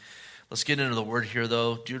Let's get into the word here,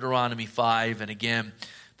 though. Deuteronomy 5, and again,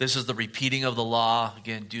 this is the repeating of the law.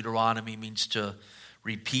 Again, Deuteronomy means to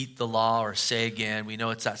repeat the law or say again. We know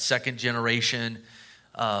it's that second generation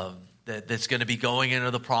that's going to be going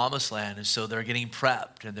into the promised land, and so they're getting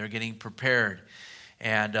prepped and they're getting prepared.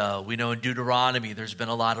 And we know in Deuteronomy there's been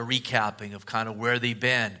a lot of recapping of kind of where they've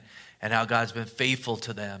been and how God's been faithful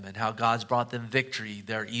to them and how God's brought them victory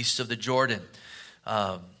there east of the Jordan.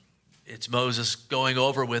 It's Moses going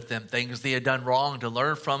over with them things they had done wrong to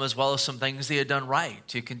learn from, as well as some things they had done right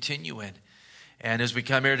to continue in. And as we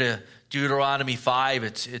come here to Deuteronomy 5,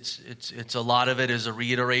 it's a lot of it is a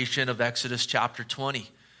reiteration of Exodus chapter 20,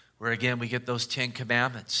 where again we get those 10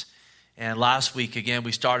 commandments. And last week, again,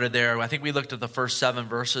 we started there. I think we looked at the first 7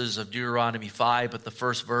 verses of Deuteronomy 5, but the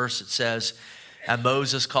first verse, it says, "And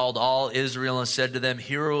Moses called all Israel and said to them,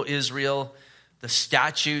 Hear, O Israel, the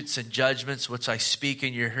statutes and judgments which I speak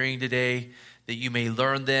in your hearing today, that you may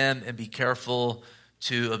learn them and be careful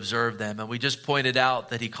to observe them." And we just pointed out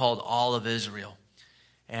that he called all of Israel.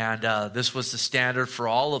 And this was the standard for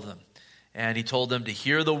all of them. And he told them to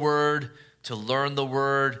hear the word, to learn the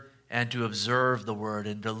word, and to observe the word.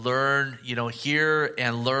 And to learn, hear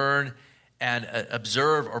and learn and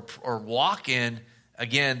observe or walk in,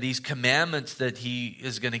 again, these commandments that he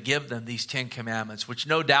is going to give them, these 10 commandments, which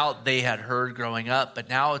no doubt they had heard growing up. But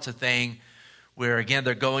now it's a thing where, again,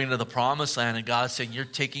 they're going to the promised land and God's saying, you're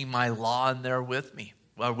taking my law in there with me,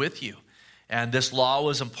 with you. And this law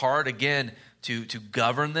was in part, again, to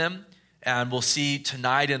govern them. And we'll see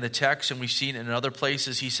tonight in the text, and we've seen it in other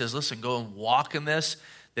places, he says, listen, go and walk in this,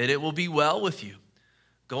 that it will be well with you.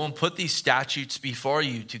 Go and put these statutes before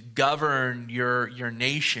you to govern your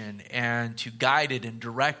nation and to guide it and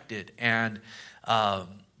direct it. And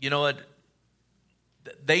you know what?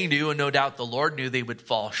 They knew, and no doubt the Lord knew they would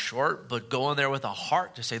fall short, but go in there with a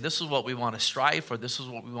heart to say, this is what we want to strive for. This is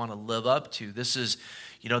what we want to live up to. This is,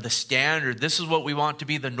 the standard. This is what we want to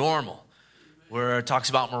be the normal. Where it talks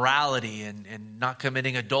about morality and not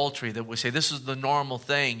committing adultery, that we say this is the normal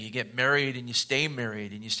thing. You get married and you stay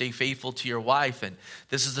married and you stay faithful to your wife. And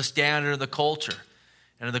this is the standard of the culture.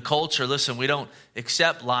 And in the culture, listen, we don't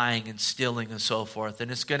accept lying and stealing and so forth. And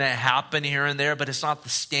it's going to happen here and there, but it's not the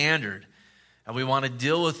standard. And we want to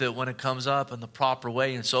deal with it when it comes up in the proper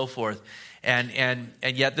way and so forth. And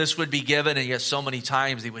yet this would be given, and yet so many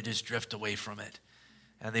times they would just drift away from it.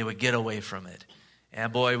 And they would get away from it.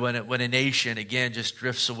 And boy, when a nation, again, just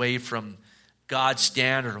drifts away from God's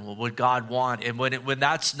standard and what God wants, and when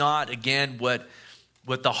that's not, again, what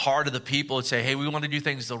the heart of the people would say, hey, we want to do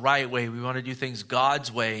things the right way, we want to do things God's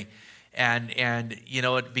way, and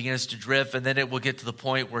it begins to drift, and then it will get to the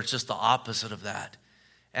point where it's just the opposite of that.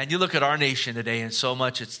 And you look at our nation today, and so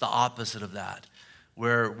much it's the opposite of that,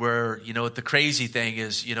 where the crazy thing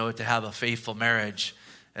is, to have a faithful marriage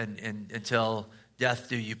and until death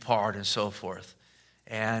do you part and so forth.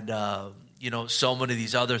 And, so many of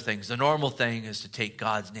these other things. The normal thing is to take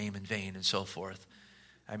God's name in vain and so forth.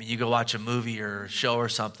 I mean, you go watch a movie or a show or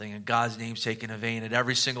something, and God's name's taken in vain at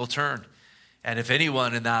every single turn. And if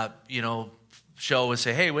anyone in that, show would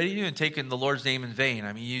say, hey, what are you doing taking the Lord's name in vain?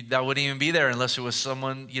 I mean, that wouldn't even be there unless it was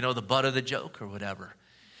someone, the butt of the joke or whatever.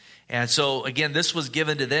 And so, again, this was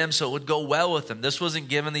given to them so it would go well with them. This wasn't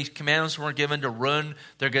given, these commandments weren't given to ruin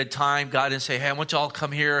their good time. God didn't say, hey, I want you all to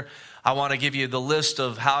come here. I want to give you the list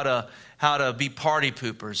of how to be party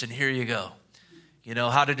poopers, and here you go.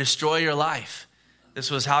 How to destroy your life. This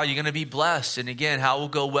was how you're going to be blessed, and again, how it will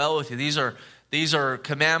go well with you. These are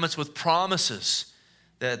commandments with promises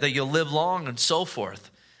that you'll live long and so forth.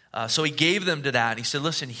 So he gave them to that. He said,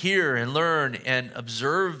 listen, hear and learn and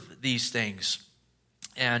observe these things.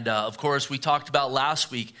 And of course, we talked about last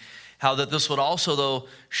week how that this would also, though,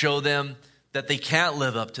 show them that they can't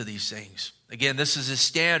live up to these things. Again, this is a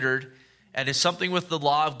standard, and it's something with the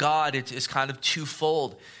law of God. It's kind of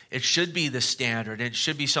twofold. It should be the standard. It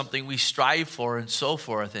should be something we strive for and so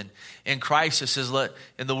forth. And in Christ, it says,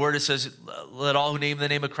 in the Word, it says, let all who name the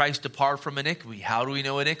name of Christ depart from iniquity. How do we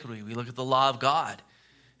know iniquity? We look at the law of God.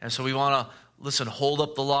 And so we want to, hold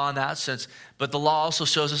up the law in that sense. But the law also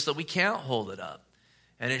shows us that we can't hold it up.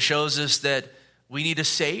 And it shows us that we need a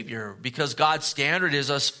Savior, because God's standard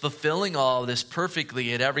is us fulfilling all of this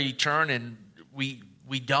perfectly at every turn, and we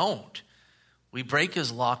don't. We break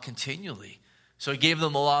his law continually. So he gave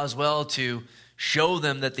them the law as well to show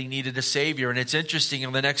them that they needed a Savior. And it's interesting,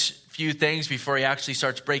 in the next few things before he actually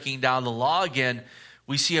starts breaking down the law again,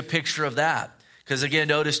 we see a picture of that. Because again,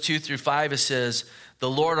 notice 2-5, it says, the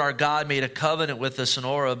Lord our God made a covenant with us in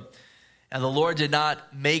Horeb, and the Lord did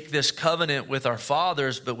not make this covenant with our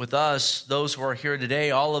fathers, but with us, those who are here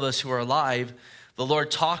today, all of us who are alive. The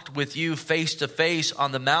Lord talked with you face to face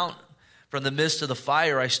on the Mount from the midst of the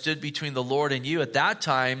fire. I stood between the Lord and you at that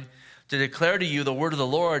time to declare to you the word of the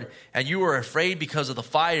Lord, and you were afraid because of the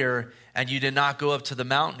fire, and you did not go up to the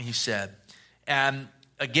mountain," he said. And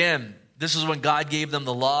again, this is when God gave them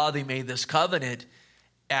the law. They made this covenant,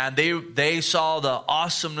 and they saw the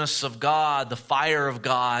awesomeness of God, the fire of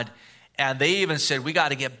God, and they even said, "We got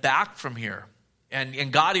to get back from here."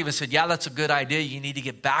 And God even said, "Yeah, that's a good idea. You need to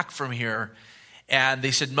get back from here." And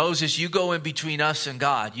they said, "Moses, you go in between us and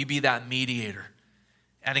God. You be that mediator."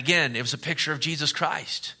 And again, it was a picture of Jesus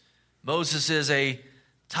Christ. Moses is a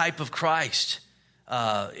type of Christ.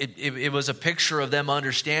 It was a picture of them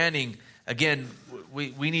understanding, again,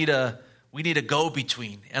 we need a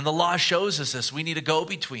go-between. And the law shows us this. We need a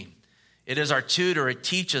go-between. It is our tutor. It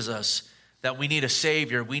teaches us that we need a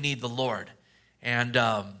Savior. We need the Lord. And,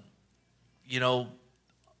 in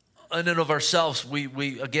and of ourselves,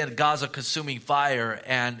 we again, God's a consuming fire,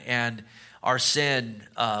 and our sin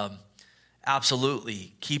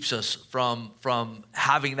absolutely keeps us from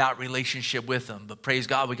having that relationship with Him. But praise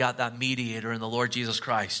God, we got that mediator in the Lord Jesus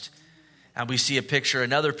Christ. And we see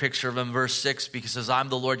another picture of Him, verse 6, because it says, "I'm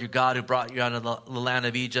the Lord your God who brought you out of the land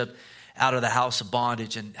of Egypt, out of the house of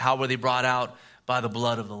bondage." And how were they brought out? By the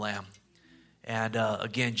blood of the Lamb. And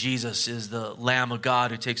again, Jesus is the Lamb of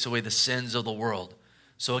God who takes away the sins of the world.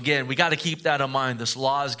 So again, we got to keep that in mind. This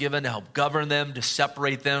law is given to help govern them, to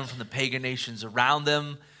separate them from the pagan nations around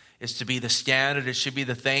them. It's to be the standard. It should be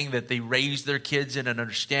the thing that they raise their kids in, an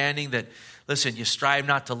understanding that, listen, you strive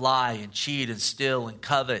not to lie and cheat and steal and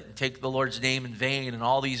covet and take the Lord's name in vain and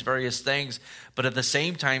all these various things. But at the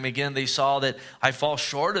same time, again, they saw that I fall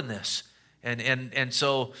short in this. And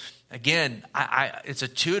so, again, it's a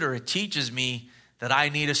tutor. It teaches me that I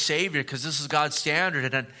need a Savior because this is God's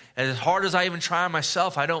standard. And as hard as I even try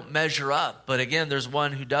myself, I don't measure up. But again, there's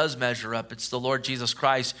one who does measure up. It's the Lord Jesus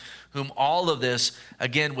Christ, whom all of this,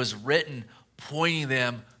 again, was written pointing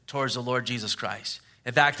them towards the Lord Jesus Christ.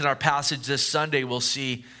 In fact, in our passage this Sunday, we'll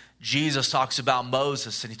see Jesus talks about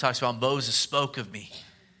Moses, and he talks about Moses spoke of me.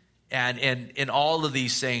 And in all of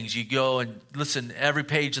these things, you go and listen, every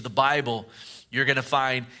page of the Bible, you're going to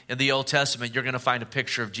find, in the Old Testament, you're going to find a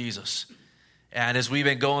picture of Jesus. And as we've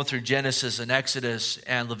been going through Genesis and Exodus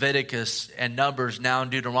and Leviticus and Numbers, now in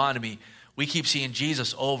Deuteronomy, we keep seeing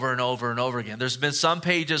Jesus over and over and over again. There's been some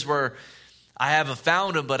pages where I haven't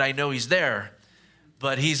found him, but I know he's there.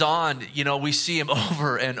 But he's on, we see him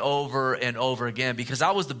over and over and over again, because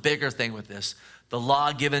that was the bigger thing with this. The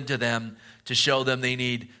law given to them to show them they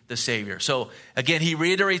need the Savior. So again, he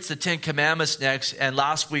reiterates the 10 Commandments next. And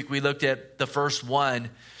last week we looked at the first one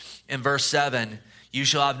in verse 7. "You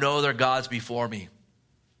shall have no other gods before me."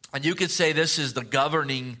 And you could say this is the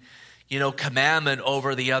governing, commandment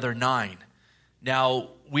over the other 9. Now,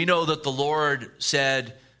 we know that the Lord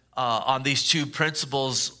said on these two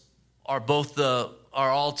principles are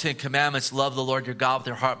all 10 commandments. Love the Lord your God with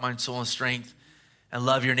your heart, mind, soul, and strength, and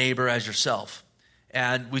love your neighbor as yourself.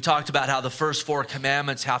 And we talked about how the first 4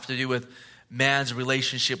 commandments have to do with man's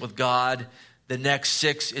relationship with God. The next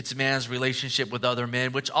 6, it's man's relationship with other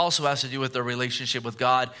men, which also has to do with their relationship with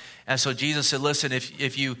God. And so Jesus said, listen,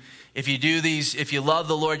 if you do these, if you love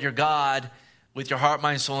the Lord your God with your heart,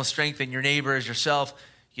 mind, soul, and strength, and your neighbor as yourself,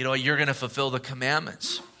 you're going to fulfill the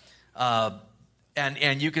commandments.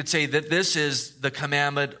 And you could say that this is the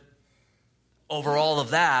commandment over all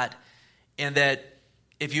of that, and that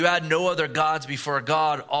if you had no other gods before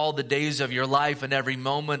God all the days of your life and every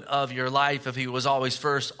moment of your life, if he was always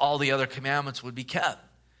first, all the other commandments would be kept.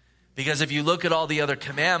 Because if you look at all the other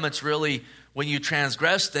commandments, really, when you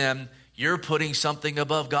transgress them, you're putting something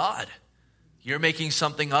above God. You're making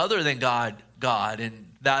something other than God.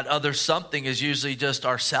 And that other something is usually just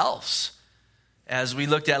ourselves. As we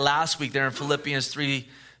looked at last week there in Philippians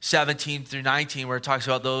 3:17 through 19, where it talks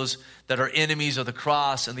about those that are enemies of the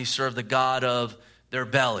cross and they serve the God of their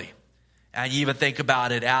belly. And you even think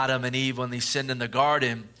about it, Adam and Eve, when they sinned in the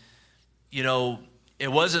garden, it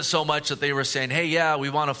wasn't so much that they were saying, hey, yeah, we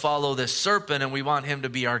want to follow this serpent and we want him to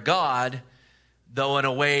be our God, though in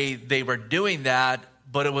a way they were doing that,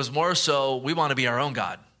 but it was more so, we want to be our own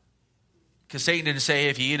God. Because Satan didn't say,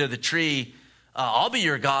 if you eat of the tree, I'll be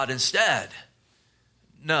your God instead.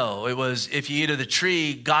 No, it was, if you eat of the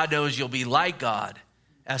tree, God knows you'll be like God.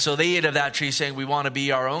 And so they ate of that tree saying, we want to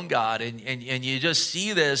be our own God. And you just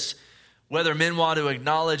see this, whether men want to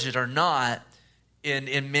acknowledge it or not,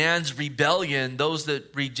 in man's rebellion, those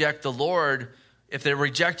that reject the Lord, if they're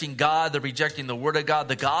rejecting God, they're rejecting the word of God,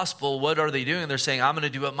 the gospel, what are they doing? They're saying, I'm going to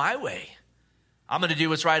do it my way. I'm going to do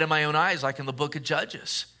what's right in my own eyes, like in the book of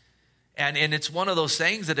Judges. And it's one of those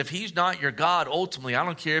things that if he's not your God, ultimately, I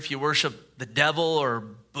don't care if you worship the devil or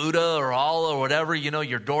Buddha or Allah or whatever,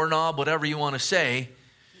 your doorknob, whatever you want to say,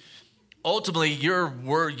 ultimately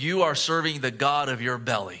you are serving the God of your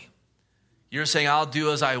belly. You're saying, I'll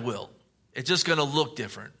do as I will. It's just going to look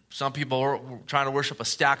different. Some people are trying to worship a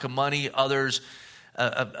stack of money. Others,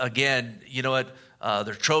 again,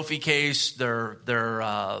 their trophy case,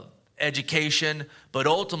 their education. But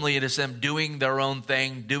ultimately, it is them doing their own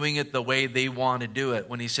thing, doing it the way they want to do it.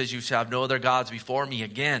 When he says, you shall have no other gods before me,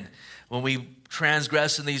 again, when we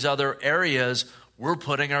transgress in these other areas, we're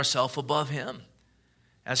putting ourselves above him.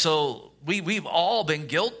 And so we've all been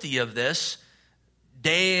guilty of this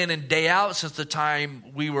day in and day out since the time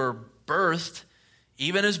we were birthed,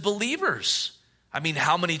 even as believers. I mean,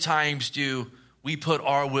 how many times do we put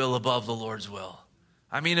our will above the Lord's will?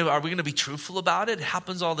 I mean, are we going to be truthful about it? It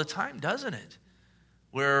happens all the time, doesn't it?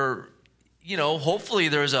 Where, hopefully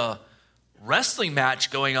there's a wrestling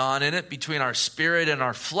match going on in it between our spirit and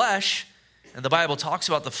our flesh. And the Bible talks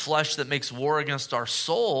about the flesh that makes war against our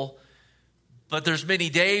soul. But there's many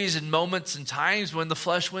days and moments and times when the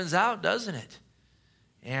flesh wins out, doesn't it?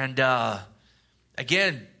 And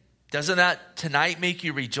again, doesn't that tonight make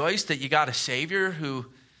you rejoice that you got a Savior who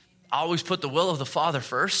always put the will of the Father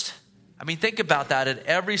first? I mean, think about that at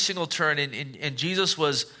every single turn. And Jesus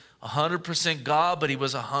was 100% God, but he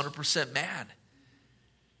was 100% man.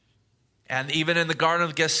 And even in the Garden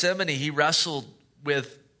of Gethsemane, he wrestled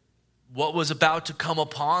with what was about to come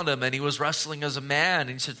upon him, and he was wrestling as a man.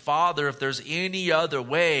 And he said, Father, if there's any other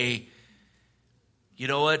way, you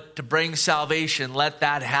know what, to bring salvation, let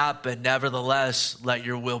that happen. Nevertheless, let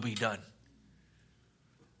your will be done.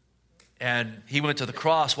 And he went to the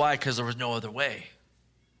cross. Why? Because there was no other way.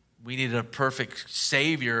 We needed a perfect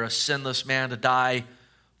Savior, a sinless man to die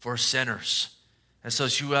for sinners. And so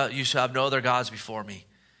you shall have no other gods before me.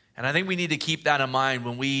 And I think we need to keep that in mind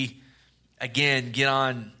when we, again, get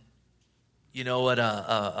on,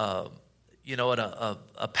 a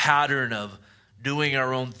pattern of doing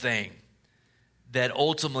our own thing, that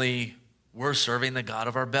ultimately we're serving the God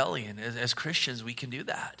of our belly. And as Christians, we can do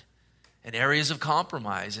that in areas of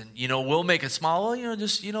compromise. And, we'll make it small. Well,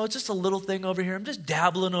 it's just a little thing over here. I'm just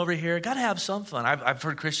dabbling over here. Got to have some fun. I've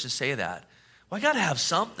heard Christians say that. Well, I got to have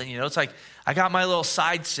something. It's like I got my little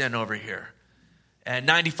side sin over here. And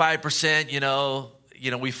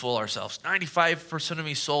 95%, we fool ourselves. 95% of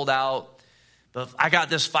me sold out. But I got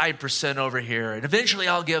this 5% over here. And eventually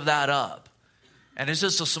I'll give that up. And it's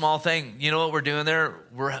just a small thing. You know what we're doing there?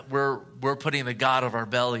 We're putting the God of our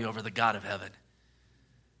belly over the God of heaven.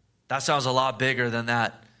 That sounds a lot bigger than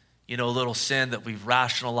that, little sin that we've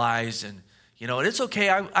rationalized. And, it's okay.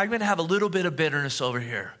 I'm going to have a little bit of bitterness over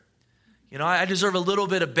here. I deserve a little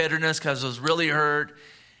bit of bitterness because I was really hurt.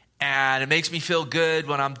 And it makes me feel good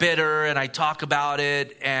when I'm bitter and I talk about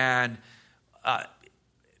it. And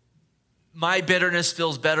my bitterness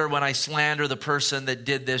feels better when I slander the person that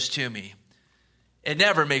did this to me. It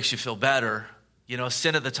never makes you feel better.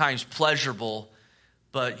 Sin at the time's pleasurable,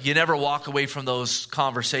 but you never walk away from those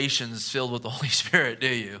conversations filled with the Holy Spirit, do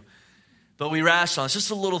you? But we rationalize. It's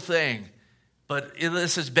just a little thing. But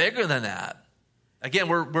this is bigger than that. Again,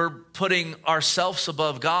 we're putting ourselves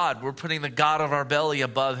above God. We're putting the God of our belly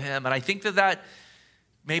above him. And I think that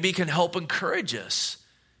maybe can help encourage us.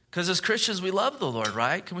 Because as Christians, we love the Lord,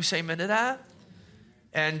 right? Can we say amen to that?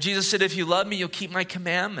 And Jesus said, if you love me, you'll keep my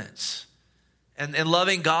commandments. And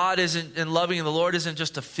loving God and loving the Lord isn't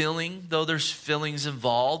just a feeling, though there's feelings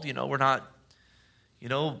involved. We're not,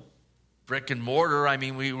 brick and mortar. I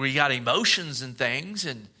mean, we got emotions and things.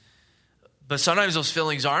 But sometimes those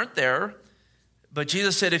feelings aren't there. But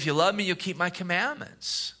Jesus said, if you love me, you'll keep my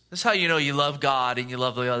commandments. That's how you know you love God and you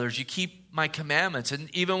love the others. You keep my commandments.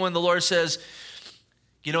 And even when the Lord says,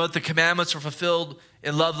 if the commandments are fulfilled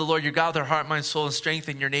and love the Lord your God with their heart, mind, soul, and strength,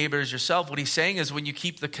 and your neighbor as yourself, what he's saying is when you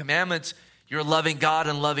keep the commandments, you're loving God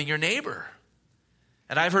and loving your neighbor.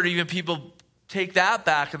 And I've heard even people take that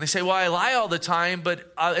back and they say, well, I lie all the time,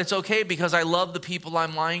 but it's okay because I love the people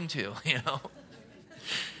I'm lying to, No,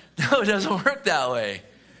 it doesn't work that way.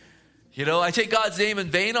 I take God's name in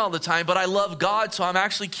vain all the time, but I love God, so I'm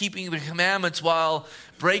actually keeping the commandments while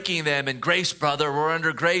breaking them. And grace, brother, we're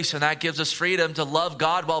under grace, and that gives us freedom to love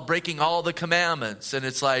God while breaking all the commandments. And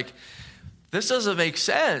it's like, this doesn't make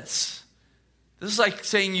sense. This is like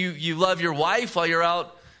saying you love your wife while you're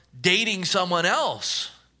out dating someone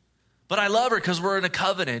else. But I love her because we're in a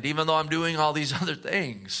covenant, even though I'm doing all these other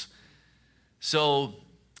things. So,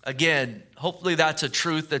 again, hopefully that's a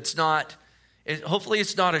truth that's not... Hopefully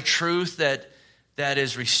it's not a truth that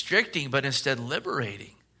is restricting, but instead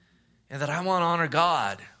liberating. And that I want to honor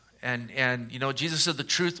God. And Jesus said the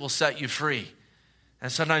truth will set you free.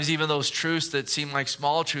 And sometimes even those truths that seem like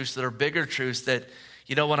small truths that are bigger truths that,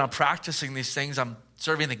 when I'm practicing these things, I'm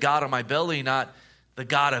serving the God of my belly, not the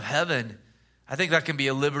God of heaven. I think that can be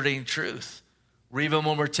a liberating truth. Or even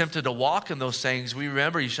when we're tempted to walk in those things, we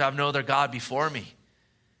remember you should have no other God before me.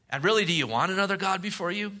 And really, do you want another God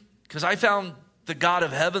before you? Because I found the God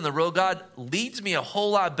of heaven, the real God, leads me a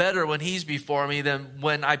whole lot better when he's before me than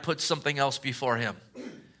when I put something else before him.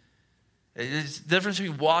 It's the difference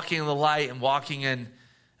between walking in the light and walking in,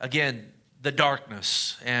 again, the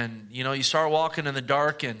darkness. And, you start walking in the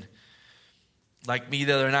dark, and like me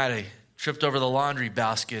the other night, I tripped over the laundry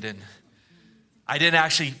basket, and I didn't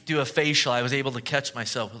actually do a facial. I was able to catch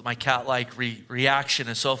myself with my cat-like reaction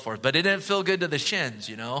and so forth. But it didn't feel good to the shins,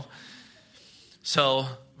 So,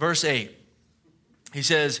 verse 8, he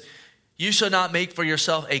says, you shall not make for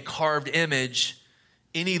yourself a carved image,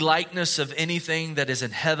 any likeness of anything that is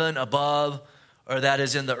in heaven above, or that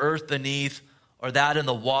is in the earth beneath, or that in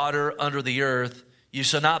the water under the earth. You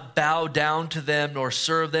shall not bow down to them nor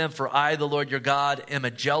serve them, for I, the Lord your God, am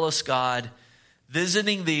a jealous God,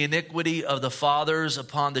 visiting the iniquity of the fathers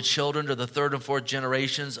upon the children to the third and fourth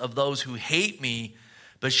generations of those who hate me,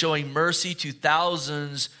 but showing mercy to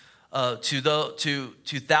thousands to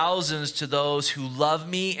those who love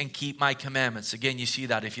me and keep my commandments. Again, you see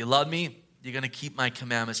that. If you love me, you're going to keep my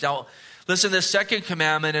commandments. Now, listen, this second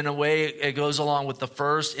commandment, in a way, it goes along with the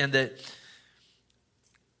first in that,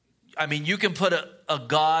 you can put a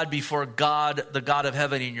God before God, the God of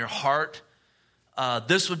heaven, in your heart.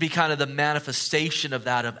 This would be kind of the manifestation of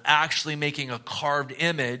that, of actually making a carved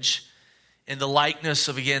image in the likeness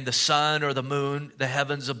of, again, the sun or the moon, the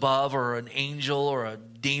heavens above, or an angel or a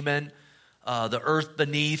demon, the earth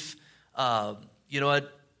beneath,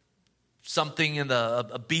 something in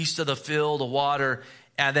a beast of the field, the water,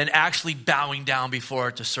 and then actually bowing down before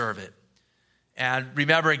it to serve it. And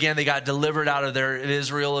remember, again, they got delivered out of there in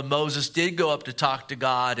Israel, and Moses did go up to talk to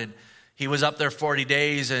God, and he was up there 40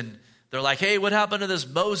 days, and they're like, hey, what happened to this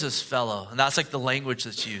Moses fellow? And that's like the language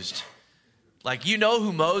that's used. Like,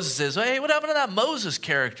 who Moses is. Hey, what happened to that Moses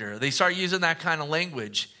character? They start using that kind of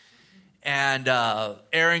language. And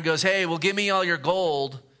Aaron goes, hey, well, give me all your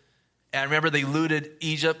gold. And remember, they looted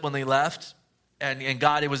Egypt when they left. And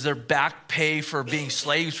God, it was their back pay for being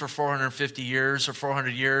slaves for 450 years or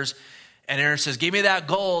 400 years. And Aaron says, give me that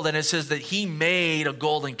gold. And it says that he made a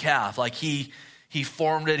golden calf. Like he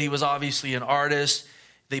formed it. He was obviously an artist.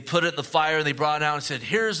 They put it in the fire, and they brought it out and said,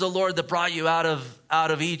 here's the Lord that brought you out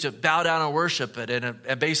of Egypt. Bow down and worship it.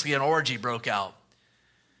 And basically an orgy broke out.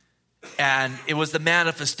 And it was the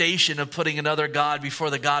manifestation of putting another God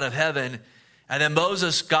before the God of heaven. And then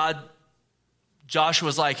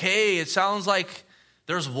Joshua's like, hey, it sounds like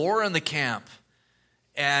there's war in the camp.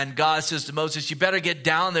 And God says to Moses, you better get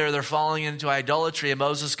down there. They're falling into idolatry. And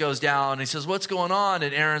Moses goes down, and he says, what's going on?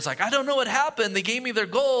 And Aaron's like, I don't know what happened. They gave me their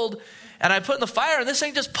gold, and I put in the fire, and this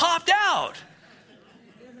thing just popped out.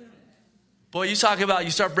 Boy, you talk about,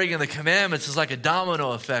 you start breaking the commandments, it's like a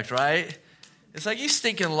domino effect, right? It's like, you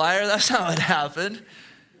stinking liar, that's not what happened.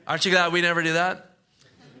 Aren't you glad we never do that?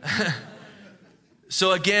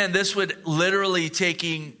 So again, this would literally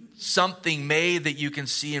taking something made that you can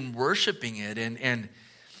see and worshiping it. And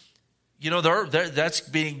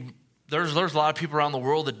there's a lot of people around the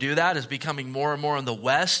world that do that. It's becoming more and more in the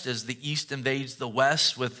West as the East invades the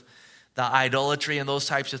West with the idolatry and those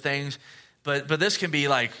types of things. But this can be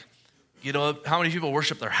like, how many people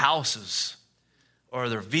worship their houses or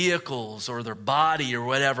their vehicles or their body or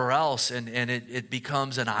whatever else, and it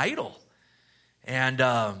becomes an idol. And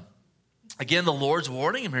again, the Lord's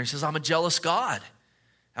warning him here. He says, I'm a jealous God.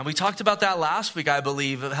 And we talked about that last week, I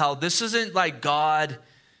believe, of how this isn't like God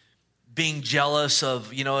being jealous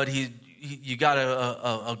of, you got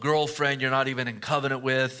a girlfriend you're not even in covenant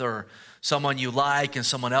with, or someone you like and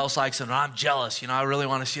someone else likes, and I'm jealous. I really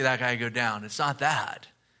want to see that guy go down. It's not that.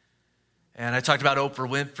 And I talked about Oprah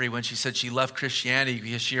Winfrey when she said she left Christianity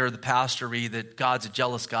because she heard the pastor read that God's a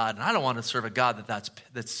jealous God. And I don't want to serve a God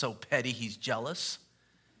that's so petty he's jealous.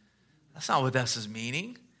 That's not what this is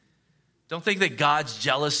meaning. Don't think that God's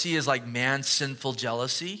jealousy is like man's sinful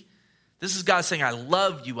jealousy. This is God saying, I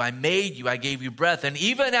love you, I made you, I gave you breath. And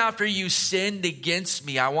even after you sinned against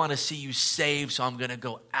me, I want to see you saved, so I'm going to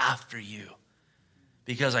go after you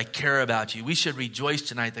because I care about you. We should rejoice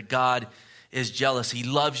tonight that God is jealous. He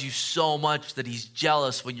loves you so much that he's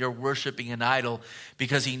jealous when you're worshiping an idol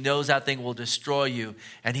because he knows that thing will destroy you,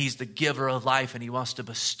 and he's the giver of life, and he wants to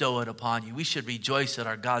bestow it upon you. We should rejoice that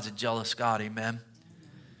our God's a jealous God. Amen.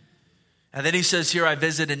 And then he says here, I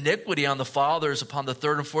visit iniquity on the fathers upon the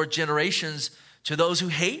third and fourth generations to those who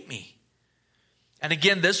hate me. And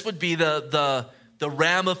again, this would be the the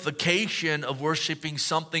ramification of worshiping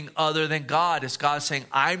something other than God is God saying,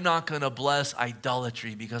 I'm not going to bless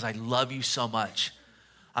idolatry because I love you so much.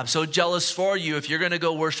 I'm so jealous for you. If you're going to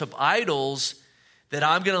go worship idols, that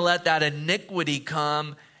I'm going to let that iniquity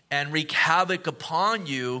come and wreak havoc upon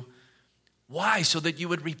you. Why? So that you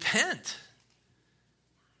would repent.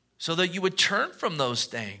 So that you would turn from those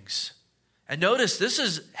things. And notice, this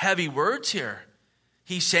is heavy words here.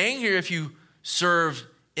 He's saying here, if you serve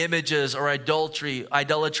images or idolatry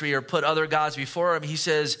or put other gods before him, he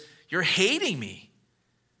says, you're hating me.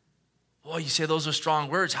 Well, you say those are strong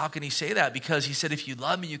words. How can he say that? Because he said, if you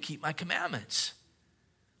love me, you keep my commandments.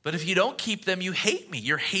 But if you don't keep them, you hate me.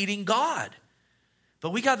 You're hating God.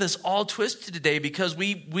 But we got this all twisted today because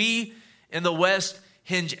we in the West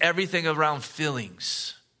hinge everything around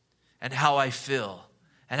feelings and how I feel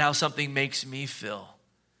and how something makes me feel.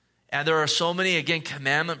 And there are so many, again,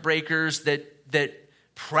 commandment breakers that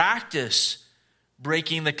practice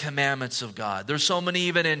breaking the commandments of God. There's so many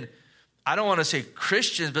even in, I don't want to say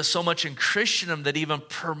Christians, but so much in Christendom that even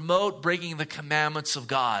promote breaking the commandments of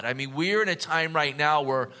God. I mean, we're in a time right now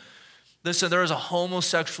where, listen, there is a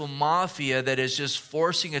homosexual mafia that is just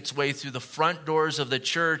forcing its way through the front doors of the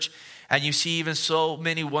church. And you see even so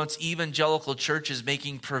many once evangelical churches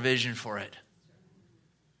making provision for it.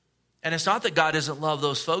 And it's not that God doesn't love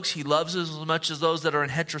those folks. He loves us as much as those that are in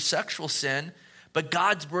heterosexual sin. But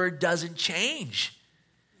God's word doesn't change.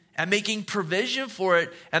 And making provision for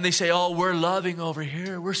it. And they say, oh, we're loving over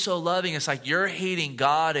here. We're so loving. It's like you're hating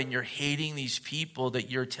God and you're hating these people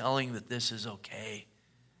that you're telling that this is okay.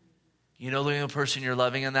 You know the only person you're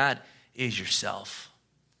loving in that is yourself.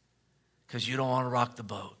 Because you don't want to rock the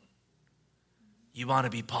boat. You want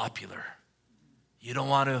to be popular. You don't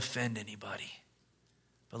want to offend anybody.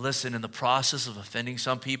 But listen, in the process of offending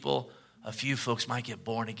some people, a few folks might get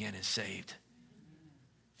born again and saved.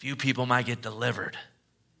 A few people might get delivered.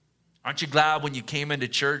 Aren't you glad when you came into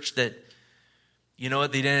church that, you know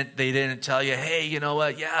what, they didn't tell you, hey, you know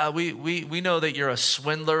what, yeah, we know that you're a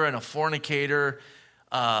swindler and a fornicator,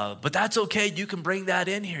 but that's okay. You can bring that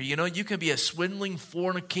in here. You know, you can be a swindling,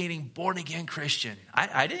 fornicating, born-again Christian.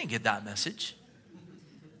 I didn't get that message.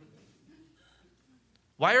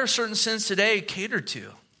 Why are certain sins today catered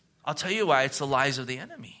to? I'll tell you why. It's the lies of the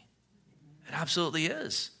enemy. It absolutely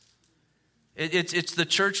is. It's the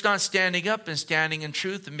church not standing up and standing in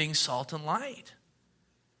truth and being salt and light.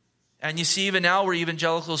 And you see even now where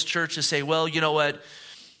evangelicals churches say, well, you know what?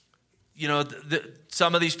 You know,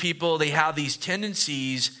 some of these people, they have these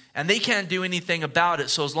tendencies and they can't do anything about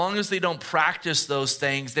it. So as long as they don't practice those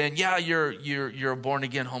things, then yeah, you're a born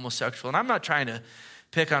again homosexual. And I'm not trying to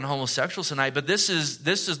pick on homosexuals tonight, but this is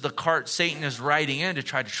the cart Satan is riding in to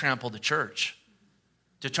try to trample the church,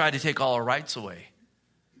 to try to take all our rights away,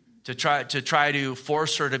 to try to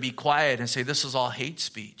force her to be quiet and say this is all hate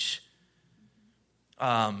speech.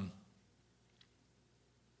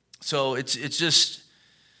 So it's just,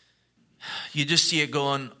 you just see it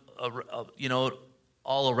going, you know,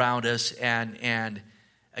 all around us, and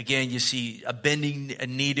again you see a bending a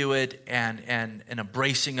knee to it and an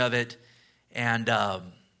embracing of it. And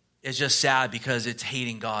it's just sad because it's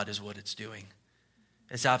hating God is what it's doing.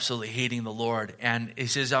 It's absolutely hating the Lord. And he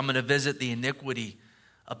says, I'm going to visit the iniquity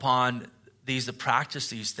upon these that practice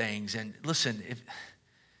these things. And listen,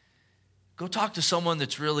 go talk to someone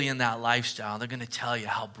that's really in that lifestyle. They're going to tell you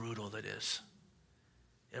how brutal it is.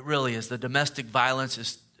 It really is. The domestic violence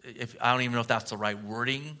is, I don't even know if that's the right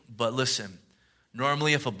wording, but listen,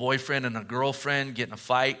 normally if a boyfriend and a girlfriend get in a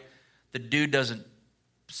fight, the dude doesn't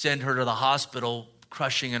send her to the hospital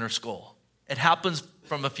crushing in her skull. It happens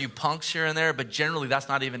from a few punks here and there, but generally that's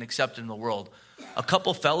not even accepted in the world. A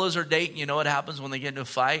couple fellas are dating, you know what happens when they get into a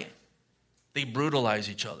fight? They brutalize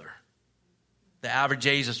each other. The average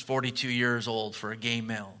age is 42 years old for a gay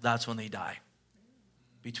male. That's when they die.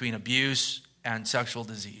 Between abuse and sexual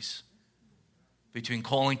disease. Between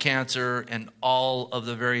colon cancer and all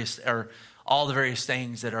the various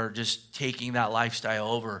things that are just taking that lifestyle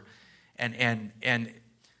over. And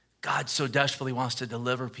God so desperately wants to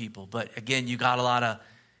deliver people. But again, you got a lot of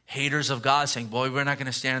haters of God saying, boy, we're not going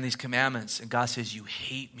to stand on these commandments. And God says, you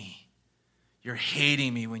hate me. You're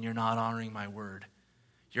hating me when you're not honoring my word.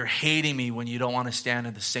 You're hating me when you don't want to stand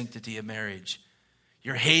in the sanctity of marriage.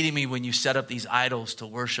 You're hating me when you set up these idols to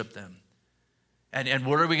worship them. And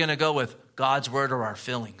where are we going to go with? God's word or our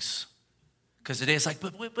feelings? Because today it's like,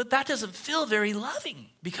 but that doesn't feel very loving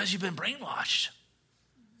because you've been brainwashed.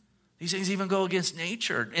 These things even go against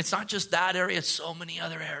nature. It's not just that area, it's so many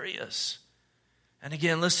other areas. And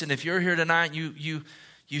again, listen, if you're here tonight and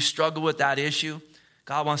you struggle with that issue,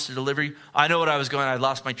 God wants to deliver you. I know what I was going, I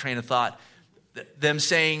lost my train of thought. them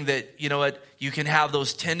saying that, you know what, you can have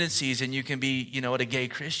those tendencies and you can be, you know what, a gay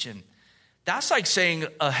Christian. That's like saying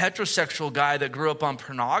a heterosexual guy that grew up on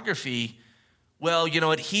pornography, well, you know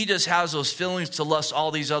what, he just has those feelings to lust all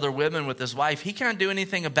these other women with his wife. He can't do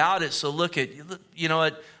anything about it. So look at, you know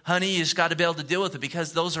what, honey, you just got to be able to deal with it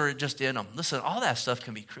because those are just in them. Listen, all that stuff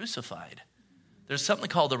can be crucified. There's something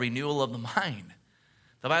called the renewal of the mind.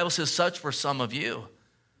 The Bible says such were some of you.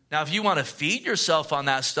 Now, if you want to feed yourself on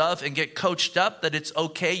that stuff and get coached up that it's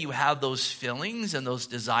okay, you have those feelings and those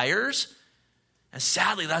desires, and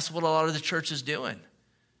sadly, that's what a lot of the church is doing.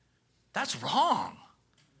 That's wrong.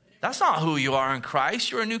 That's not who you are in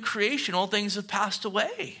Christ. You're a new creation. All things have passed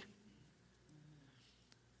away.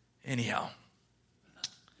 Anyhow,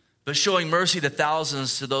 but showing mercy to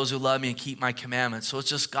thousands to those who love me and keep my commandments. So it's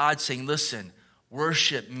just God saying, listen,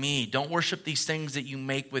 worship me. Don't worship these things that you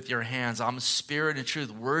make with your hands. I'm spirit and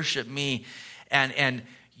truth. Worship me. And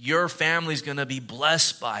your family's going to be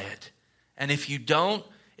blessed by it. And if you don't,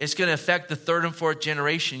 it's going to affect the third and fourth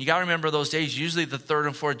generation. You got to remember those days, usually the third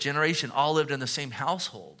and fourth generation all lived in the same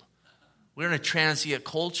household. We're in a transient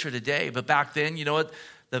culture today. But back then, you know what?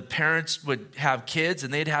 The parents would have kids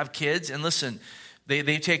and they'd have kids. And listen,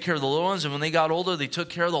 they take care of the little ones. And when they got older, they took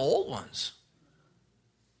care of the old ones.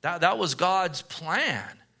 That was God's plan.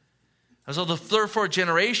 And so the third, fourth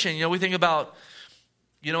generation, you know, we think about,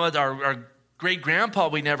 you know what, our great-grandpa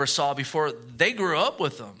we never saw before, they grew up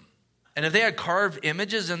with them. And if they had carved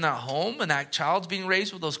images in that home and that child's being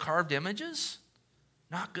raised with those carved images,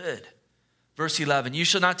 not good. Verse 11, you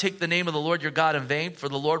shall not take the name of the Lord your God in vain, for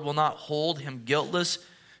the Lord will not hold him guiltless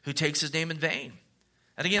who takes his name in vain.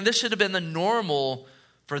 And again, this should have been the normal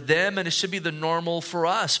for them, and it should be the normal for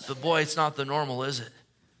us. But boy, it's not the normal, is it?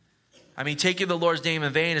 I mean, taking the Lord's name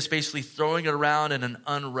in vain is basically throwing it around in an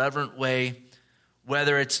unreverent way,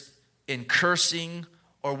 whether it's in cursing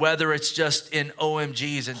or whether it's just in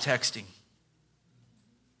OMGs and texting.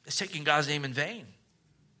 It's taking God's name in vain.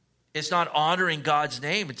 It's not honoring God's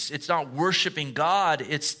name. It's not worshiping God.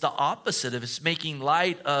 It's the opposite of it. It's making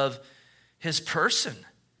light of his person.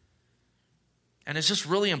 And it's just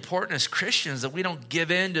really important as Christians that we don't give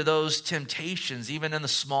in to those temptations, even in the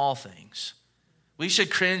small things. We should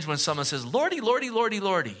cringe when someone says, Lordy, Lordy, Lordy,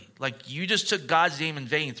 Lordy. Like you just took God's name in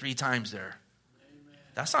vain 3 times there. Amen.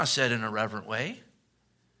 That's not said in a reverent way.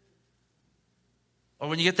 Or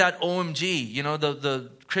when you get that OMG, you know, the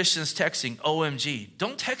Christians texting OMG.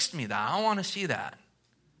 Don't text me that. I don't want to see that.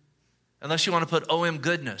 Unless you want to put OM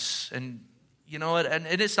goodness. And you know what? And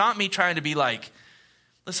it's not me trying to be like,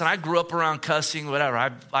 listen, I grew up around cussing, whatever.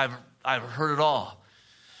 I've heard it all.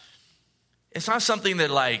 It's not something that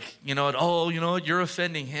like, you know, oh, you know what, you're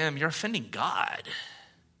offending him. You're offending God.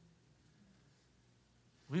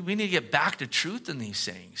 We need to get back to truth in these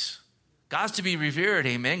things. God's to be revered,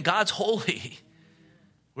 amen. God's holy.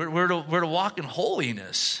 We're to walk in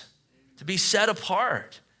holiness, to be set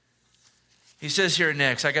apart. He says here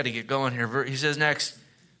next, I got to get going here. He says next,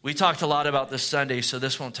 we talked a lot about this Sunday, so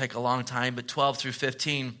this won't take a long time, but 12 through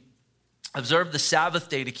 15, observe the Sabbath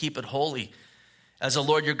day to keep it holy. As the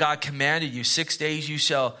Lord your God commanded you, 6 days you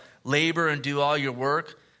shall labor and do all your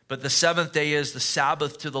work, but the seventh day is the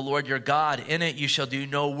Sabbath to the Lord your God. In it you shall do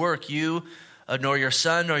no work, you, nor your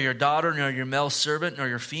son, nor your daughter, nor your male servant, nor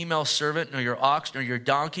your female servant, nor your ox, nor your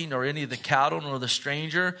donkey, nor any of the cattle, nor the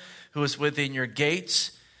stranger who is within your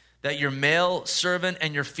gates, that your male servant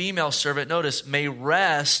and your female servant, notice, may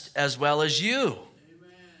rest as well as you. Amen.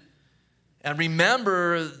 And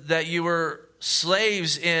remember that you were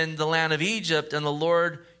slaves in the land of Egypt, and the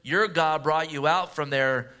Lord your God brought you out from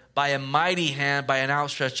there by a mighty hand, by an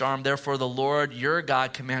outstretched arm. Therefore, the Lord your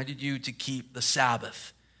God commanded you to keep the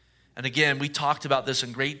Sabbath. And again, we talked about this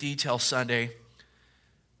in great detail Sunday,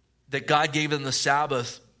 that God gave them the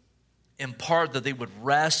Sabbath in part that they would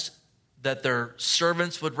rest, that their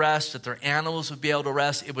servants would rest, that their animals would be able to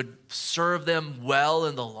rest. It would serve them well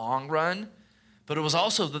in the long run. But it was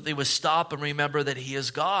also that they would stop and remember that he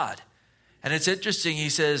is God. And it's interesting, he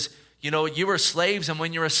says, you know, you were slaves, and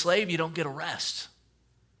when you're a slave, you don't get a rest.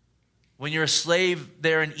 When you're a slave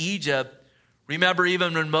there in Egypt, remember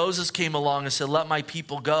even when Moses came along and said, let my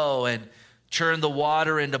people go, and churned the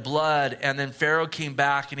water into blood, and then Pharaoh came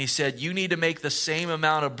back and he said, you need to make the same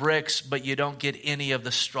amount of bricks, but you don't get any of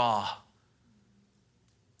the straw.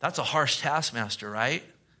 That's a harsh taskmaster, right?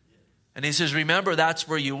 And he says, remember, that's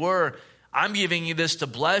where you were. I'm giving you this to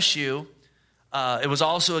bless you. It was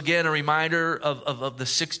also, again, a reminder of the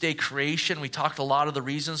 6-day creation. We talked a lot of the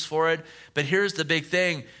reasons for it. But here's the big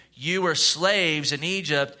thing. You were slaves in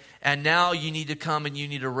Egypt, and now you need to come and you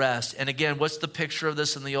need to rest. And again, what's the picture of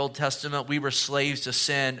this in the Old Testament? We were slaves to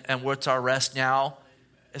sin, and what's our rest now?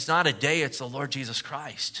 It's not a day, it's the Lord Jesus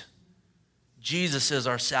Christ. Jesus is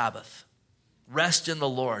our Sabbath. Rest in the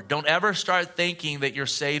Lord. Don't ever start thinking that you're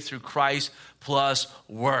saved through Christ plus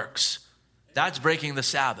works. That's breaking the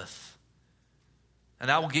Sabbath. And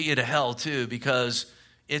that will get you to hell too, because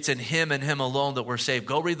it's in him and him alone that we're saved.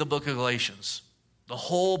 Go read the book of Galatians. The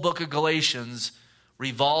whole book of Galatians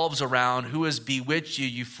revolves around who has bewitched you,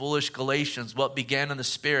 you foolish Galatians. What began in the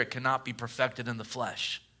spirit cannot be perfected in the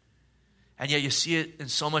flesh. And yet you see it in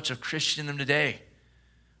so much of Christendom today,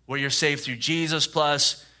 where you're saved through Jesus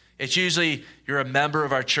plus, it's usually you're a member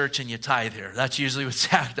of our church and you tithe here. That's usually what's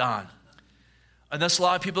tacked on. And that's a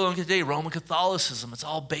lot of people don't get today. Roman Catholicism, it's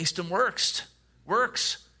all based in works.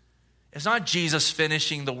 It's not Jesus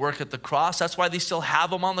finishing the work at the cross. That's why they still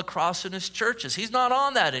have him on the cross in his churches. He's not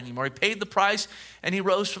on that anymore. He paid the price and he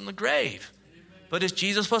rose from the grave. Amen. But it's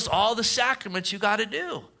Jesus plus all the sacraments you got to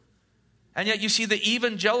do. And yet you see the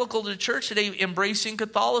evangelical to the church today embracing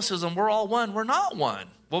Catholicism. We're all one. We're not one.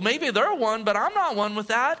 Well, maybe they're one, but I'm not one with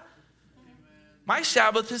that. Amen. My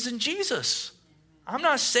Sabbath is in Jesus. I'm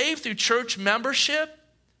not saved through church membership,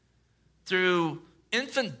 through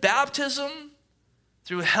infant baptism,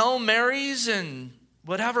 through Hail Marys and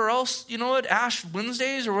whatever else, you know what, Ash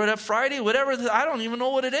Wednesdays or whatever, Friday, whatever, I don't even know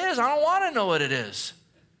what it is. I don't want to know what it is.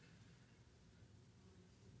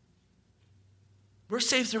 We're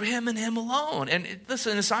saved through him and him alone. And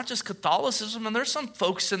listen, it's not just Catholicism. And there's some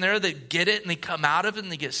folks in there that get it and they come out of it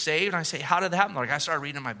and they get saved. And I say, how did that happen? Like, I started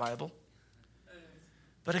reading my Bible.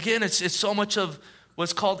 But again, it's so much of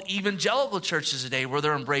what's called evangelical churches today where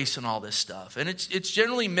they're embracing all this stuff. And it's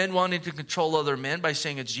generally men wanting to control other men by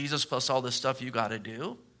saying it's Jesus plus all this stuff you got to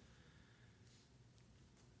do.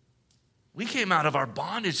 We came out of our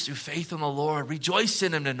bondage through faith in the Lord. Rejoice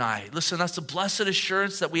in him tonight. Listen, that's the blessed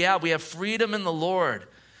assurance that we have. We have freedom in the Lord.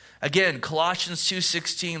 Again, Colossians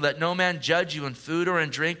 2:16, let no man judge you in food or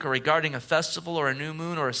in drink or regarding a festival or a new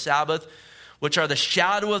moon or a Sabbath, which are the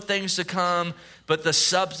shadow of things to come, but the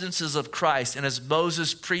substances of Christ. And as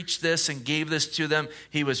Moses preached this and gave this to them,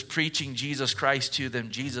 he was preaching Jesus Christ to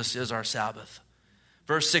them. Jesus is our Sabbath.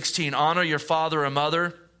 Verse 16, honor your father and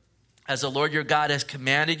mother as the Lord your God has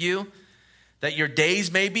commanded you, that your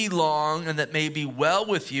days may be long and that may be well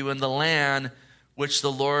with you in the land which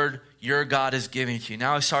the Lord your God is giving to you.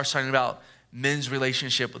 Now he starts talking about men's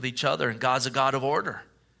relationship with each other, and God's a God of order.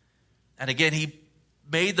 And again, he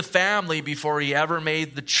made the family before he ever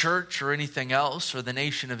made the church or anything else or the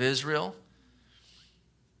nation of Israel.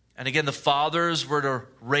 And again, the fathers were to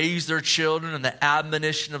raise their children in the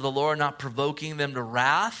admonition of the Lord, not provoking them to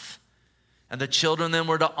wrath. And the children then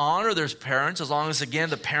were to honor their parents as long as, again,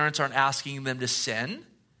 the parents aren't asking them to sin.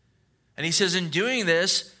 And he says, in doing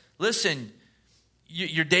this, listen,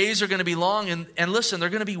 your days are going to be long and listen, they're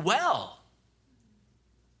going to be well.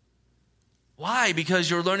 Why? Because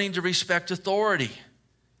you're learning to respect authority.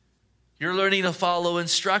 You're learning to follow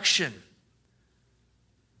instruction.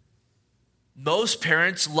 Most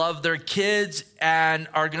parents love their kids and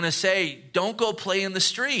are going to say, don't go play in the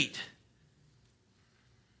street.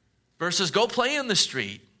 Versus go play in the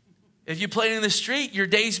street. If you play in the street, your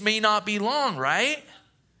days may not be long, right?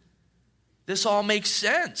 This all makes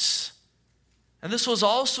sense. And this was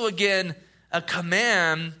also, again, a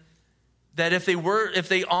command that if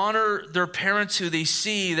they honor their parents who they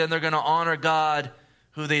see, then they're going to honor God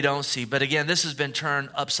who they don't see. But again, this has been turned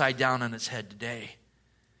upside down on its head today.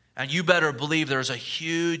 And you better believe there's a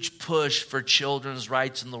huge push for children's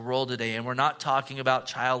rights in the world today. And we're not talking about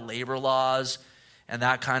child labor laws and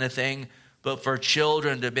that kind of thing, but for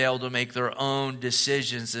children to be able to make their own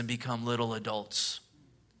decisions and become little adults.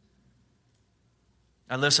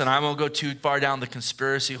 And listen, I won't go too far down the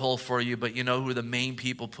conspiracy hole for you, but you know who the main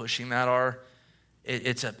people pushing that are?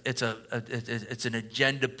 It's an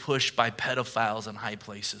agenda pushed by pedophiles in high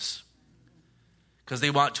places. Because they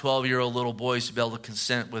want 12-year-old little boys to be able to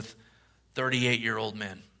consent with 38-year-old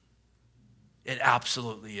men. It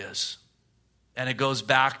absolutely is. And it goes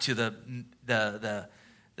back to the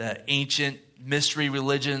ancient mystery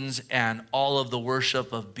religions and all of the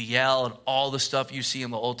worship of Baal and all the stuff you see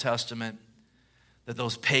in the Old Testament that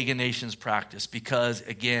those pagan nations practice. Because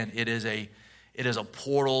again, it is a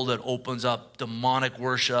portal that opens up demonic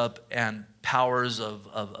worship and powers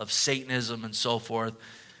of Satanism and so forth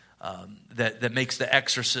that makes the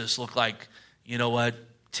exorcist look like, you know what,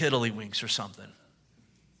 tiddlywinks or something.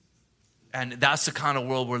 And that's the kind of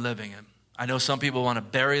world we're living in. I know some people want to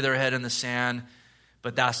bury their head in the sand,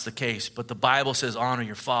 but that's the case. But the Bible says honor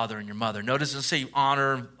your father and your mother. Notice it say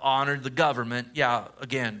honor the government. Yeah,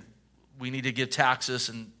 again, we need to give taxes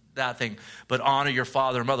and that thing. But honor your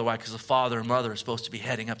father and mother. Why? Because the father and mother are supposed to be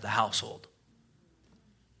heading up the household.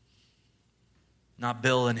 not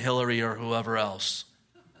Bill and Hillary or whoever else.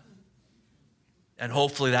 And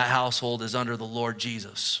hopefully that household is under the Lord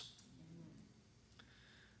Jesus.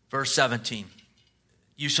 Verse 17,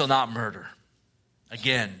 you shall not murder.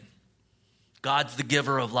 Again, God's the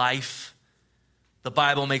giver of life. The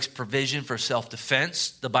Bible makes provision for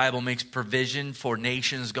self-defense. The Bible makes provision for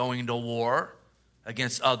nations going to war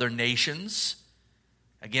against other nations.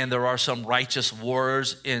 Again, there are some righteous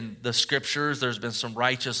wars in the scriptures. There's been some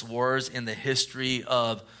righteous wars in the history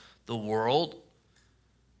of the world.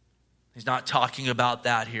 He's not talking about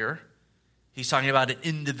that here. He's talking about an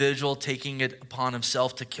individual taking it upon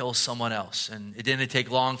himself to kill someone else. And it didn't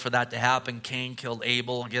take long for that to happen. Cain killed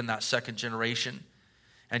Abel, again, that second generation.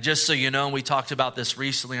 And just so you know, we talked about this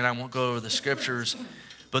recently, and I won't go over the scriptures,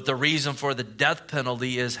 but the reason for the death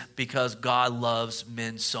penalty is because God loves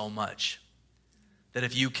men so much that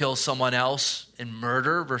if you kill someone else in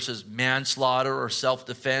murder versus manslaughter or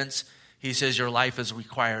self-defense, he says your life is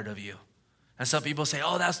required of you. And some people say,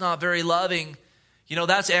 oh, that's not very loving. You know,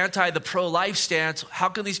 that's anti the pro-life stance. How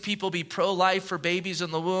can these people be pro-life for babies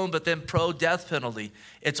in the womb, but then pro-death penalty?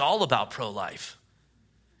 It's all about pro-life.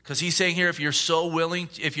 Because he's saying here, if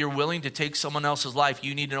you're willing to take someone else's life,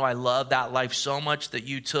 you need to know I love that life so much that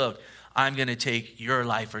you took. I'm going to take your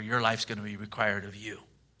life, or your life's going to be required of you.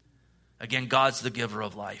 Again, God's the giver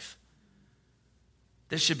of life.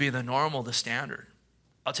 This should be the normal, the standard.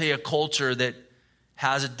 I'll tell you a culture that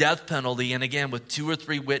has a death penalty, and again, with 2 or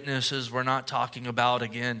 3 witnesses, we're not talking about,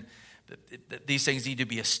 again, these things need to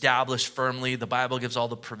be established firmly. The Bible gives all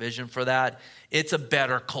the provision for that. It's a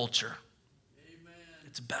better culture. Amen.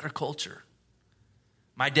 It's a better culture.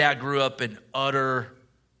 My dad grew up in utter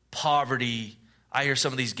poverty. I hear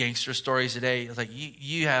some of these gangster stories today. It's like,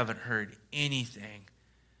 you haven't heard anything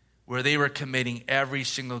where they were committing every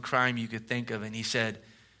single crime you could think of. And he said,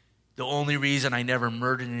 the only reason I never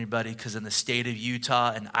murdered anybody, because in the state of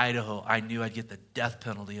Utah and Idaho, I knew I'd get the death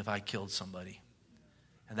penalty if I killed somebody.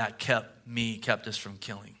 And that kept us from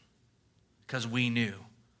killing. Because we knew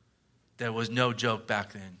there was no joke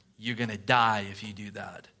back then. You're going to die if you do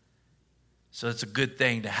that. So it's a good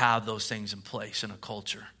thing to have those things in place in a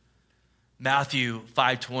culture. Matthew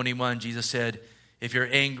 5:21, Jesus said, if you're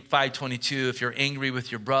 5:22, if you're angry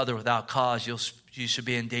with your brother without cause, you should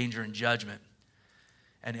be in danger in judgment.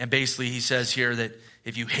 And basically he says here that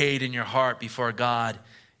if you hate in your heart before God,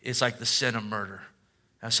 it's like the sin of murder.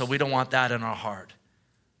 And so we don't want that in our heart.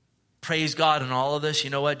 Praise God in all of this.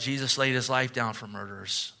 You know what? Jesus laid his life down for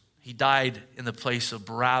murderers. He died in the place of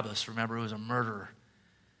Barabbas. Remember, he was a murderer.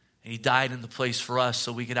 And he died in the place for us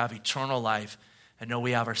so we could have eternal life and know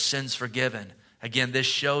we have our sins forgiven. Again, this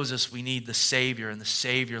shows us we need the Savior, and the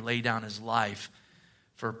Savior laid down his life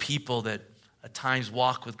for people that at times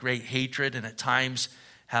walk with great hatred, and at times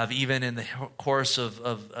have, even in the course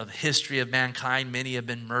of history of mankind, many have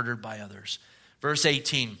been murdered by others. Verse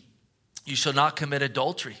 18, you shall not commit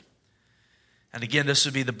adultery. And again, this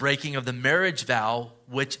would be the breaking of the marriage vow,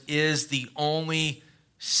 which is the only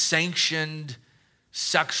sanctioned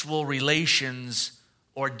sexual relations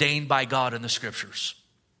ordained by God in the scriptures.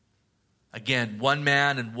 Again, one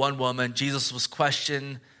man and one woman. Jesus was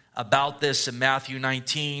questioned about this in Matthew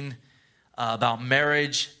 19, about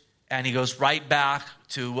marriage. And he goes right back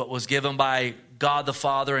to what was given by God the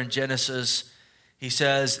Father in Genesis. He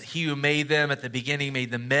says, he who made them at the beginning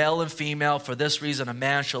made them male and female. For this reason, a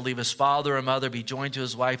man shall leave his father and mother, be joined to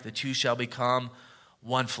his wife. The two shall become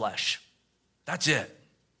one flesh. That's it.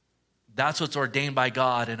 That's what's ordained by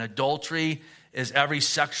God. And adultery is every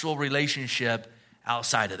sexual relationship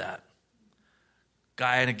outside of that.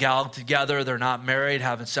 Guy and a gal together, they're not married,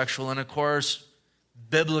 having sexual intercourse.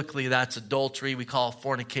 Biblically, that's adultery. We call it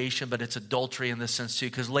fornication, but it's adultery in this sense too.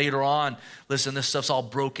 Because later on, listen, this stuff's all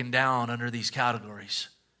broken down under these categories.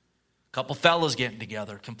 A couple fellas getting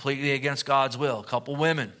together, completely against God's will. A couple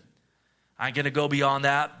women. I ain't going to go beyond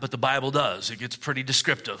that, but the Bible does. It gets pretty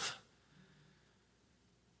descriptive.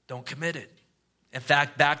 Don't commit it. In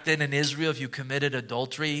fact, back then in Israel, if you committed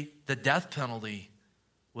adultery, the death penalty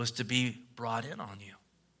was to be brought in on you.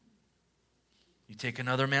 You take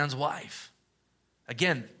another man's wife.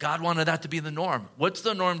 Again, God wanted that to be the norm. What's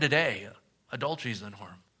the norm today? Adultery is the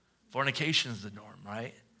norm. Fornication is the norm,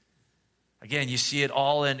 right? Again, you see it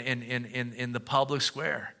all in the public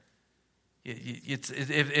square.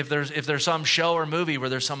 If there's some show or movie where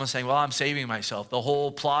there's someone saying, well, I'm saving myself, the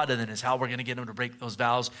whole plot of it is how we're going to get them to break those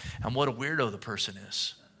vows, and what a weirdo the person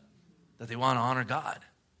is, that they want to honor God.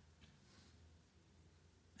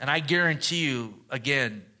 And I guarantee you,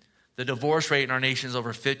 again, the divorce rate in our nation is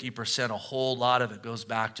over 50%. A whole lot of it goes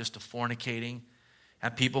back just to fornicating.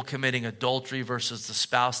 and people committing adultery versus the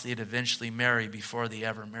spouse they'd eventually marry before they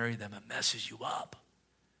ever marry them. It messes you up.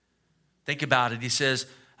 Think about it. He says,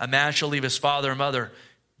 a man shall leave his father and mother,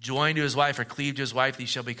 join to his wife or cleave to his wife, these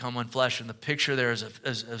shall become one flesh. And the picture there is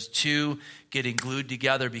as two getting glued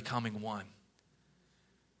together, becoming one.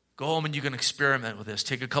 Go home and you can experiment with this.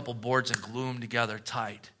 Take a couple boards and glue them together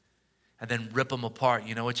tight. And then rip them apart.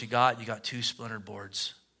 You know what you got? You got two splintered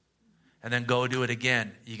boards. And then go do it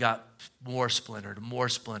again. You got more splintered.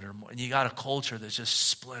 And you got a culture that's just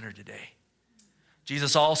splintered today.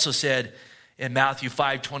 Jesus also said in Matthew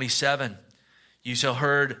 5:27,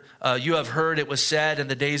 you have heard it was said in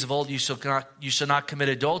the days of old, you shall not commit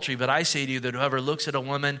adultery. But I say to you that whoever looks at a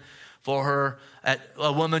woman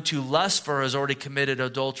to lust for her has already committed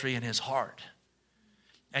adultery in his heart.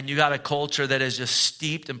 And you got a culture that is just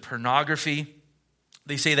steeped in pornography.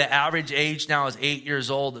 They say the average age now is 8 years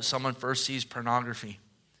old that someone first sees pornography.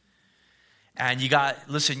 And I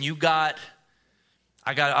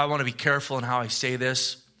want to be careful in how I say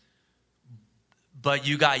this. But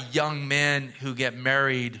you got young men who get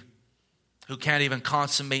married who can't even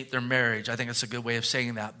consummate their marriage. I think that's a good way of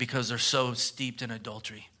saying that, because they're so steeped in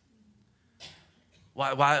adultery.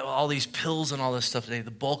 Why all these pills and all this stuff today?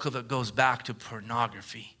 The bulk of it goes back to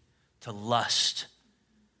pornography, to lust,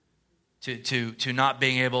 to not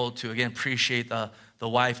being able to, again, appreciate the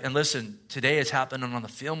wife. And listen, today it's happening on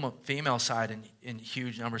the female side in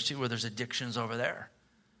huge numbers too, where there's addictions over there.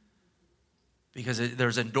 Because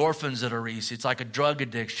there's endorphins that are released. It's like a drug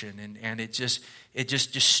addiction, and it just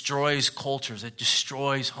destroys cultures. It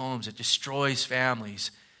destroys homes. It destroys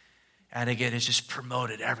families. And again, it's just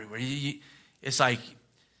promoted everywhere. It's like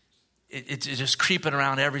it's just creeping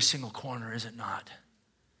around every single corner, is it not?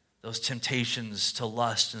 Those temptations to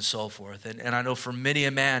lust and so forth. And I know for many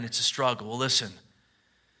a man, it's a struggle. Well, listen,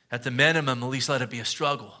 at the minimum, at least let it be a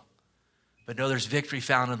struggle. But know there's victory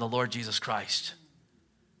found in the Lord Jesus Christ.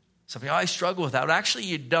 Some people, I struggle with that. But actually,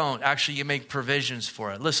 you don't. Actually, you make provisions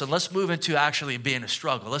for it. Listen, let's move into actually being a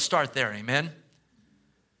struggle. Let's start there, amen?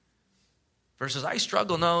 Versus, I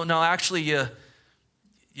struggle. No, actually, you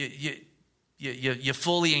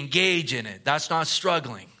fully engage in it. That's not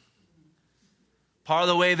struggling. Part of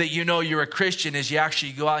the way that you know you're a Christian is you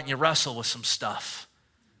actually go out and you wrestle with some stuff.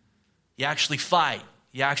 You actually fight.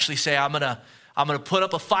 You actually say, I'm gonna put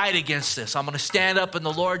up a fight against this. I'm gonna stand up in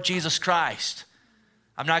the Lord Jesus Christ.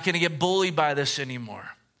 I'm not gonna get bullied by this anymore.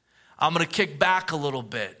 I'm gonna kick back a little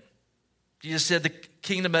bit. Jesus said the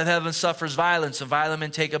kingdom of heaven suffers violence, and violent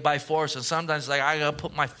men take it by force. And sometimes it's like, I gotta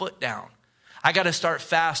put my foot down. I gotta start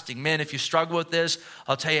fasting. Man, if you struggle with this,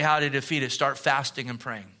 I'll tell you how to defeat it. Start fasting and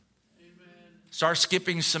praying. Start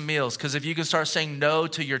skipping some meals, because if you can start saying no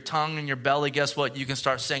to your tongue and your belly, guess what? You can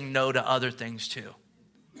start saying no to other things too.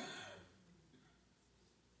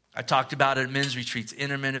 I talked about it at men's retreats,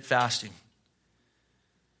 intermittent fasting.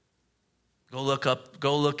 Go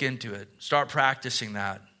look into it. Start practicing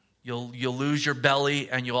that. You'll lose your belly,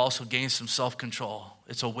 and you'll also gain some self-control.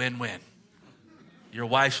 It's a win-win. Your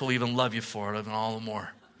wife will even love you for it, even all the more.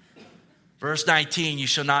 Verse 19, you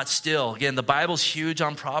shall not steal. Again, the Bible's huge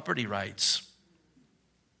on property rights.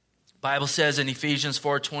 Bible says in Ephesians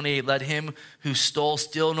 4:28, let him who stole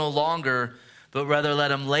steal no longer, but rather let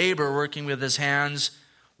him labor, working with his hands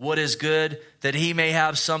what is good, that he may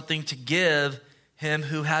have something to give him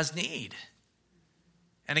who has need.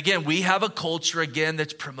 And again, we have a culture, again,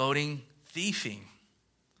 that's promoting thieving.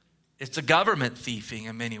 It's a government thieving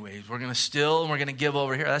in many ways. We're going to steal and we're going to give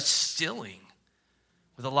over here. That's stealing.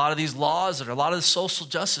 With a lot of these laws, a lot of the social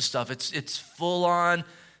justice stuff, it's full-on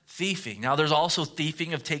thieving. Now, there's also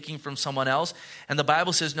thieving of taking from someone else. And the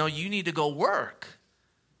Bible says, no, you need to go work.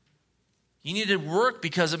 You need to work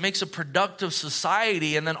because it makes a productive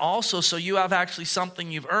society. And then also so you have actually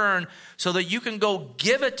something you've earned so that you can go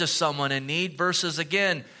give it to someone in need versus,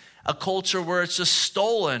 again, a culture where it's just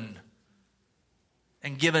stolen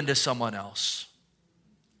and given to someone else.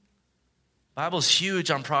 The Bible's huge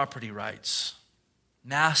on property rights.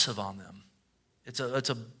 Massive on them. It's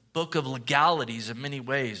a book of legalities in many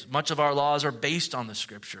ways. Much of our laws are based on the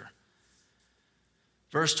scripture.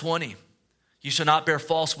 Verse 20, you shall not bear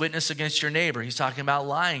false witness against your neighbor. He's talking about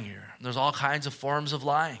lying here. There's all kinds of forms of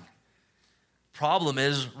lying. Problem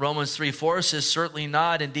is, Romans 3:4 says, certainly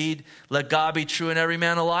not. Indeed, let God be true and every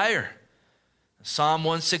man a liar. Psalm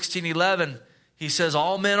 116:11, he says,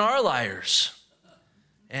 all men are liars.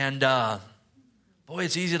 And boy,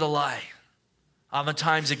 it's easy to lie.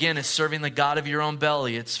 Oftentimes, again, it's serving the God of your own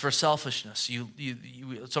belly. It's for selfishness.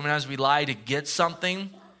 Sometimes we lie to get something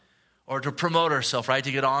or to promote ourselves, right?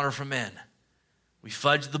 To get honor from men. We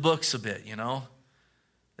fudge the books a bit,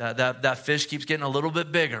 That fish keeps getting a little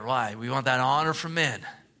bit bigger. Why? We want that honor from men.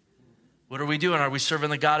 What are we doing? Are we serving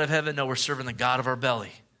the God of heaven? No, we're serving the God of our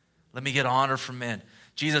belly. Let me get honor from men.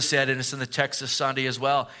 Jesus said, and it's in the text this Sunday as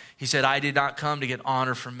well, he said, I did not come to get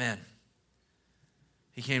honor from men.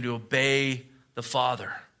 He came to obey the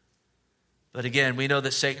Father. But again, we know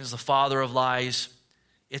that Satan's the father of lies.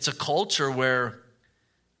 It's a culture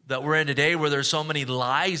that we're in today where there's so many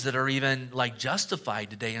lies that are even like justified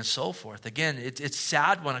today and so forth. Again, it's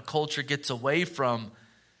sad when a culture gets away from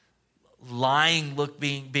lying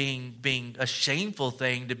being a shameful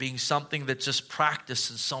thing to being something that's just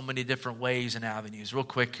practiced in so many different ways and avenues. Real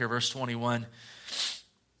quick here, verse 21.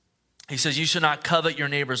 He says, you should not covet your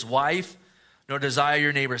neighbor's wife, nor desire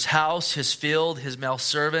your neighbor's house, his field, his male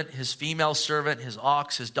servant, his female servant, his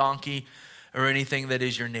ox, his donkey, or anything that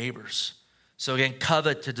is your neighbor's. So again,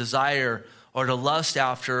 covet, to desire or to lust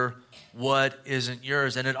after what isn't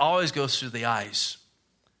yours. And it always goes through the eyes.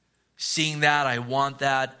 Seeing that, I want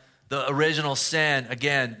that. The original sin,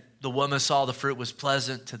 again, the woman saw the fruit was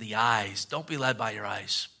pleasant to the eyes. Don't be led by your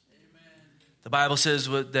eyes. Amen. The Bible says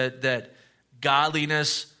that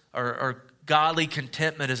godliness or godly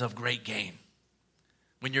contentment is of great gain.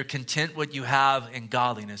 When you're content what you have in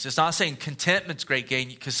godliness. It's not saying contentment's great gain,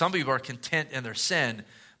 because some people are content in their sin,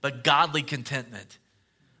 but godly contentment.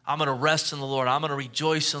 I'm going to rest in the Lord. I'm going to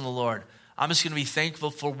rejoice in the Lord. I'm just going to be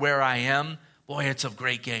thankful for where I am. Boy, it's of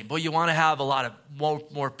great gain. Boy, you want to have a lot of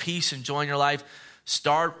more peace and joy in your life?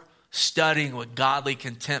 Start studying what godly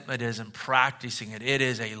contentment is and practicing it. It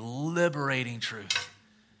is a liberating truth.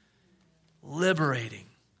 Liberating.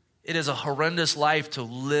 It is a horrendous life to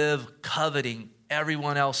live coveting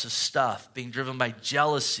everyone else's stuff, being driven by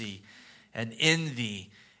jealousy and envy.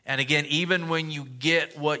 And again, even when you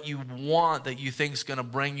get what you want that you think is going to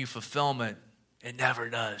bring you fulfillment, it never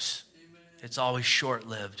does. Amen. It's always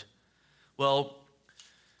short-lived. Well,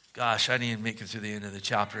 gosh, I didn't even make it through the end of the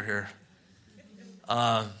chapter here.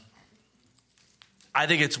 I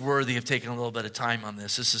think it's worthy of taking a little bit of time on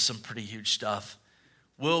this. This is some pretty huge stuff.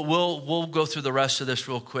 We'll go through the rest of this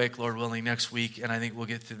real quick, Lord willing, next week, and I think we'll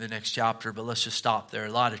get through the next chapter, but let's just stop there.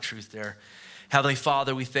 A lot of truth there. Heavenly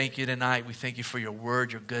Father, we thank you tonight. We thank you for your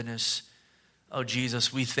word, your goodness. Oh,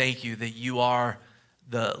 Jesus, we thank you that you are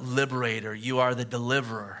the liberator. You are the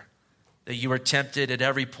deliverer. That you were tempted at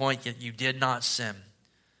every point, yet you did not sin.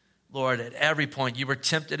 Lord, at every point, you were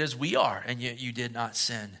tempted as we are, and yet you did not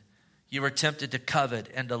sin. You were tempted to covet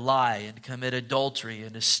and to lie and to commit adultery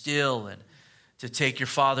and to steal and to take your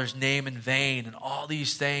Father's name in vain and all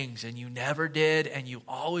these things. And you never did, and you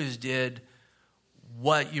always did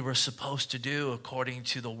what you were supposed to do according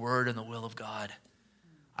to the word and the will of God.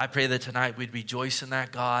 I pray that tonight we'd rejoice in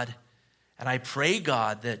that, God. And I pray,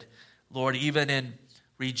 God, that, Lord, even in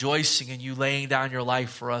rejoicing in you laying down your life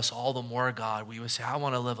for us all the more, God, we would say, I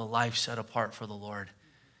want to live a life set apart for the Lord.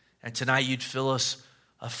 And tonight you'd fill us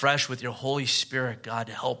afresh with your Holy Spirit, God,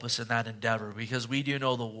 to help us in that endeavor, because we do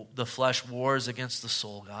know the flesh wars against the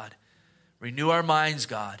soul, God. Renew our minds,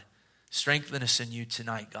 God. Strengthen us in you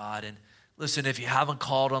tonight, God. And listen, if you haven't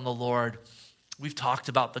called on the Lord, we've talked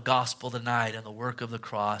about the gospel tonight and the work of the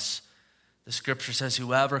cross. The scripture says,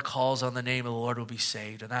 whoever calls on the name of the Lord will be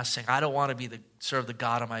saved. And that's saying, I don't want to serve the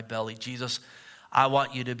God of my belly. Jesus, I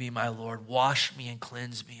want you to be my Lord. Wash me and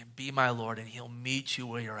cleanse me and be my Lord, and he'll meet you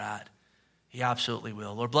where you're at. He absolutely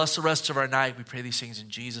will. Lord, bless the rest of our night. We pray these things in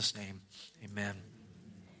Jesus' name. Amen.